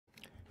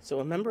So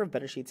a member of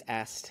BetterSheets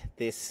asked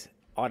this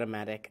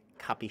automatic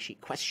copy sheet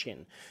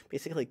question.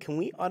 Basically, can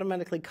we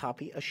automatically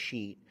copy a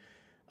sheet,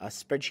 a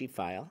spreadsheet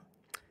file,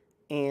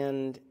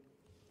 and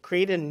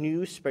create a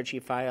new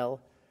spreadsheet file,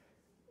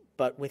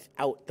 but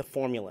without the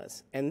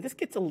formulas? And this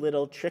gets a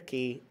little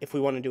tricky if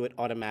we want to do it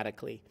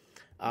automatically.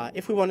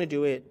 If we want to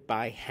do it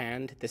by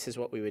hand, this is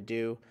what we would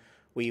do.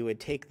 We would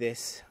take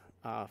this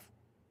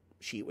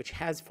sheet, which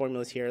has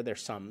formulas here, they're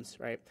sums,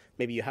 right?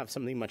 Maybe you have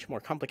something much more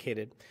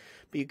complicated.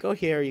 But you go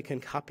here, you can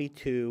copy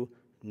to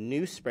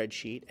new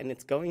spreadsheet, and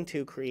it's going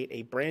to create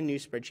a brand new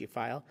spreadsheet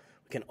file.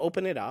 We can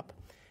open it up,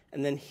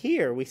 and then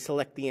here we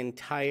select the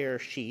entire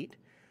sheet.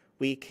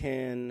 We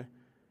can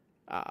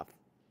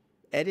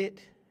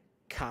edit,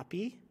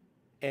 copy,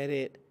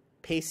 edit,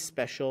 paste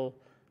special,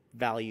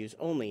 values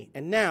only.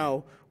 And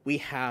now we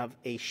have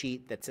a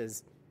sheet that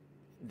says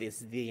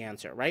this is the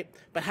answer, right?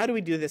 But how do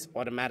we do this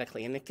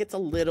automatically? And it gets a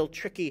little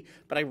tricky,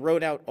 but I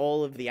wrote out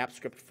all of the app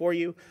script for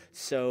you,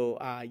 so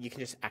you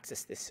can just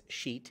access this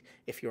sheet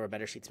if you're a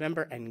BetterSheets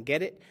member and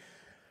get it.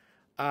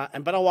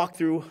 But I'll walk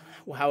through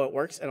how it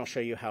works, and I'll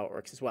show you how it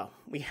works as well.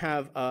 We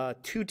have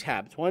two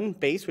tabs. One,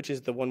 base, which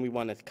is the one we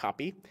want to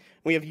copy.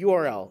 We have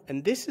URL,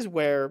 and this is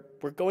where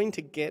we're going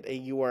to get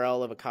a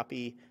URL of a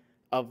copy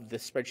of the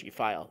spreadsheet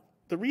file.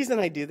 The reason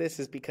I do this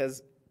is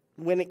because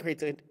when it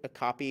creates a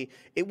copy,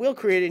 it will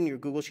create it in your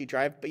Google Sheet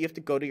Drive, but you have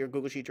to go to your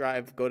Google Sheet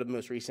Drive, go to the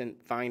most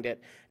recent, find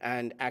it,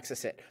 and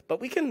access it.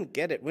 But we can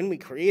get it. When we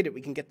create it,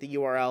 we can get the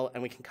URL,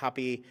 and we can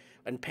copy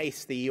and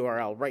paste the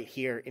URL right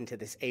here into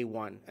this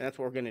A1, and that's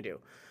what we're going to do.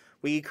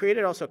 We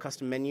created also a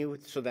custom menu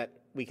so that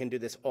we can do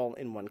this all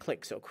in one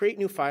click. So create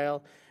new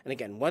file, and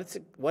again,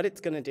 what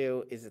it's going to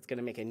do is it's going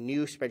to make a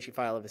new spreadsheet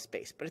file of a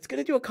space. But it's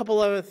going to do a couple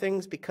other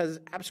things because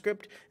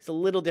AppScript is a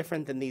little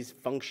different than these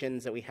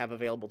functions that we have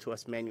available to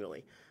us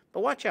manually.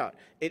 But watch out.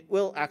 It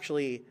will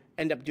actually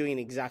end up doing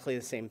exactly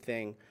the same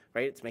thing,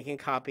 right? It's making a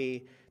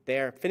copy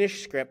there,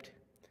 finish script.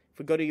 If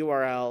we go to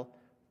URL,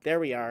 there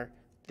we are.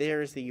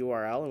 There's the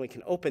URL, and we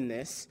can open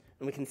this,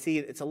 and we can see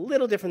it's a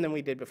little different than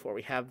we did before.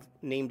 We have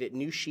named it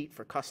new sheet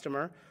for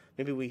customer.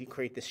 Maybe we can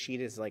create this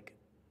sheet as like,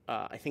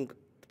 I think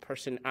the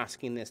person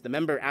asking this, the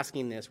member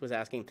asking this was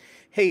asking,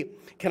 hey,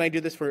 can I do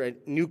this for a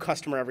new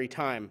customer every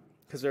time?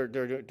 Because they're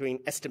doing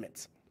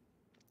estimates.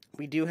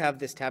 We do have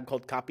this tab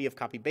called copy of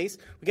copy base.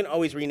 We can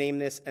always rename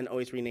this and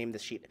always rename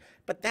this sheet.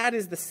 But that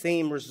is the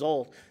same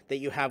result that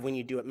you have when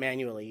you do it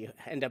manually. You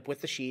end up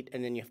with the sheet,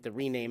 and then you have to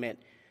rename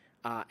it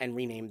and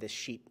rename this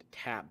sheet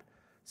tab.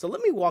 So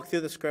let me walk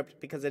through the script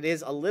because it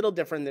is a little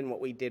different than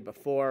what we did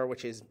before,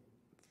 which is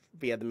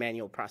via the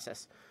manual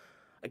process.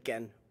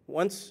 Again,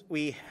 once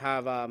we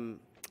have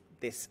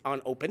this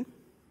on open,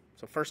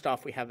 so first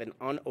off we have an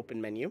on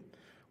open menu.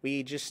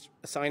 We just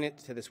assign it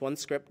to this one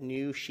script,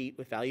 new sheet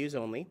with values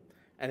only.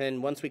 And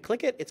then once we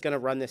click it, it's going to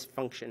run this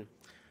function.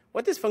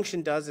 What this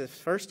function does is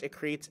first it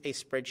creates a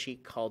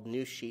spreadsheet called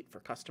new sheet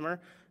for customer.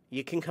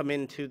 You can come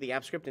into the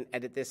app script and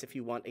edit this if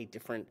you want a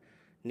different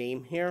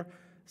name here.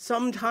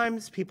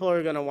 Sometimes people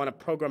are going to want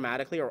to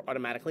programmatically or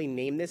automatically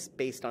name this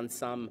based on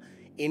some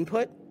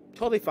input.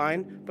 Totally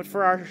fine. But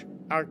for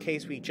our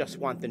case, we just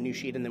want the new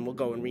sheet, and then we'll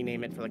go and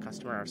rename it for the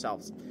customer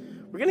ourselves.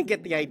 We're going to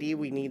get the ID.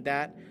 We need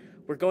that.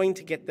 We're going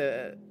to get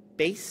the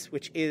base,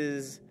 which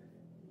is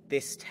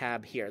this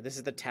tab here. This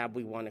is the tab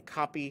we want to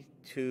copy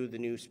to the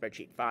new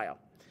spreadsheet file.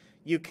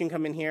 You can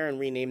come in here and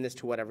rename this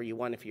to whatever you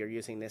want if you're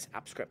using this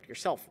app script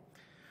yourself.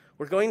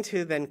 We're going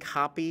to then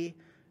copy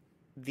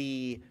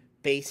the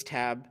base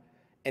tab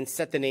and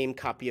set the name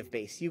copy of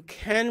base. You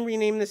can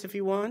rename this if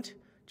you want.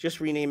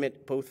 Just rename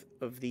it both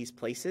of these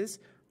places,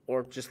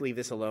 or just leave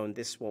this alone.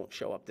 This won't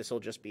show up. This will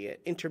just be an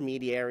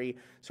intermediary,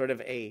 sort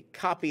of a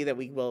copy that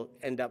we will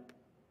end up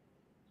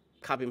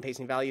copying and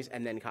pasting values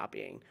and then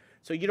copying.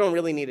 So you don't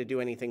really need to do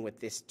anything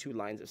with this 2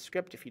 lines of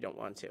script if you don't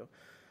want to.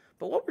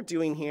 But what we're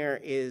doing here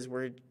is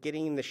we're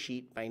getting the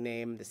sheet by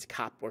name,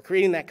 we're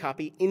creating that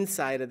copy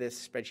inside of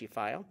this spreadsheet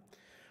file.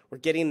 We're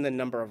getting the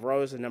number of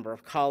rows, the number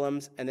of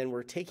columns, and then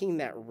we're taking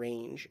that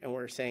range and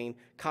we're saying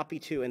copy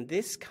to, and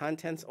this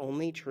contents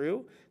only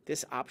true,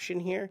 this option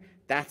here,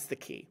 that's the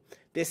key.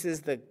 This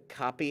is the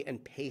copy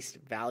and paste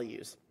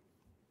values.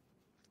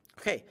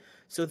 Okay,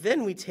 so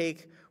then we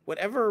take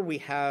whatever we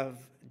have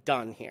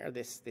done here,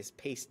 this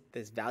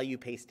value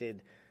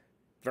pasted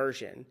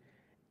version,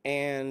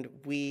 and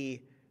we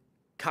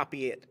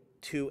copy it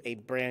to a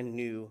brand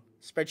new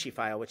spreadsheet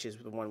file, which is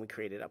the one we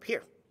created up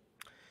here.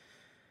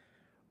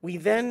 We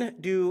then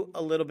do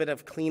a little bit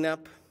of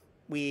cleanup.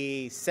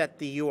 We set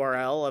the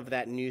URL of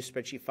that new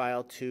spreadsheet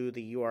file to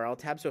the URL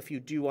tab. So if you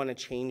do want to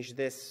change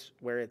this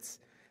where it's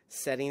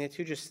setting it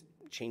to, just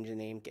change the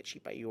name, get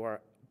sheet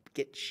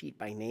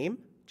by name,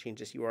 change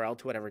this URL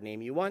to whatever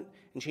name you want,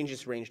 and change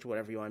this range to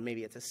whatever you want.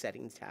 Maybe it's a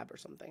settings tab or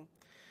something.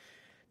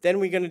 Then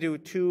we're going to do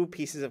 2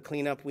 pieces of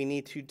cleanup. We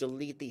need to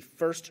delete the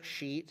first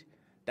sheet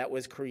that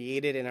was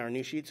created in our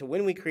new sheet. So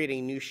when we create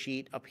a new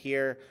sheet up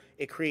here,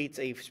 it creates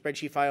a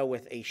spreadsheet file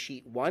with a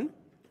sheet 1,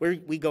 where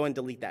we go and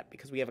delete that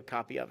because we have a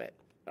copy of it.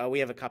 We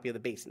have a copy of the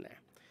base in there.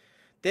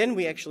 Then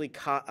we actually,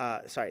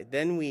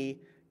 then we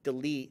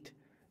delete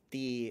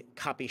the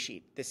copy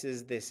sheet. This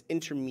is this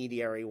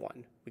intermediary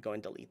one. We go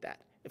and delete that.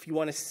 If you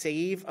want to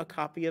save a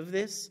copy of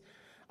this,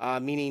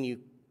 meaning you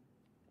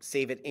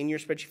save it in your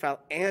spreadsheet file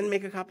and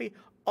make a copy,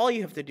 all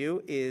you have to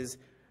do is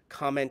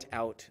comment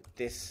out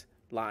this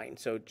line.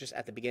 So just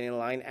at the beginning of the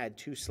line, add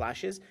 2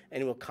 slashes,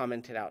 and it will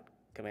comment it out.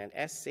 Command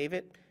S, save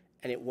it,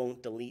 and it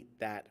won't delete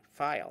that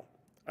file,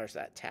 or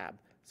that tab.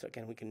 So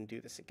again, we can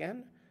do this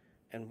again,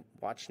 and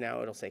watch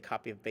now, it'll say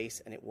copy of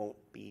base, and it won't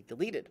be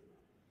deleted.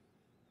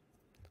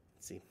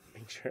 Let's see,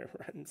 make sure it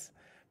runs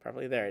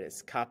properly. There it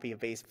is, copy of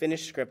base,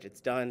 finished script,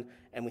 it's done,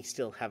 and we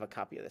still have a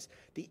copy of this.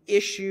 The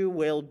issue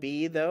will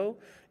be, though,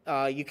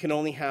 you can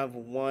only have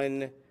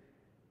one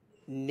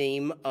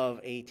name of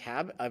a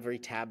tab. Every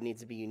tab needs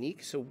to be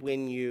unique, so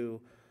when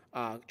you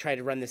try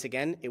to run this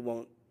again, it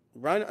won't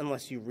run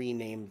unless you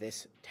rename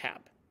this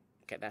tab.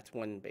 Okay, that's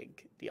one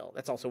big deal.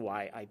 That's also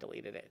why I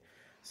deleted it.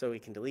 So we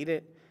can delete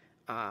it,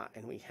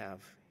 and we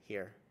have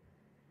here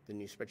the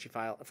new spreadsheet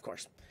file, of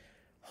course.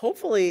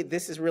 Hopefully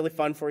this is really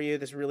fun for you.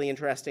 This is really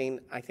interesting.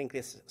 I think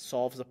this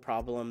solves a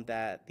problem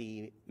that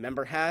the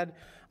member had.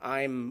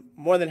 I'm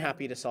more than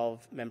happy to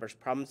solve members'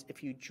 problems.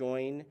 If you've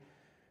joined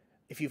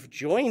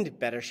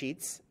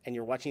BetterSheets and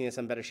you're watching this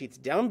on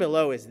BetterSheets, down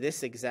below is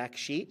this exact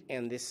sheet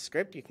and this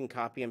script. You can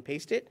copy and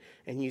paste it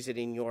and use it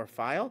in your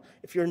file.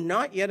 If you're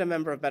not yet a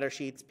member of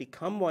BetterSheets,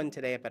 become one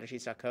today at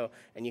bettersheets.co,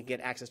 and you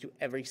get access to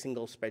every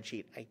single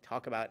spreadsheet I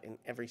talk about in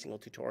every single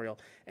tutorial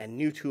and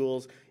new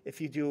tools. If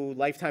you do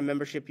lifetime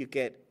membership, you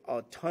get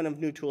a ton of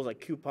new tools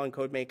like Coupon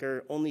Code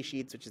Maker, Only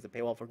Sheets, which is the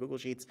paywall for Google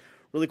Sheets.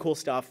 Really cool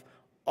stuff,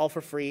 all for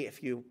free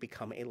if you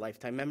become a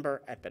lifetime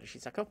member at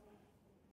bettersheets.co.